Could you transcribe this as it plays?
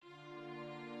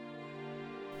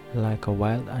Like a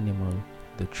wild animal,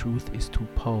 the truth is too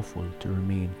powerful to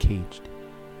remain caged.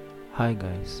 Hi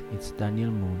guys, it's Daniel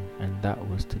Moon and that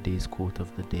was today's quote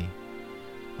of the day.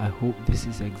 I hope this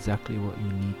is exactly what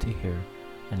you need to hear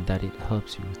and that it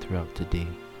helps you throughout the day.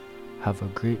 Have a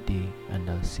great day and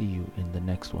I'll see you in the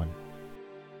next one.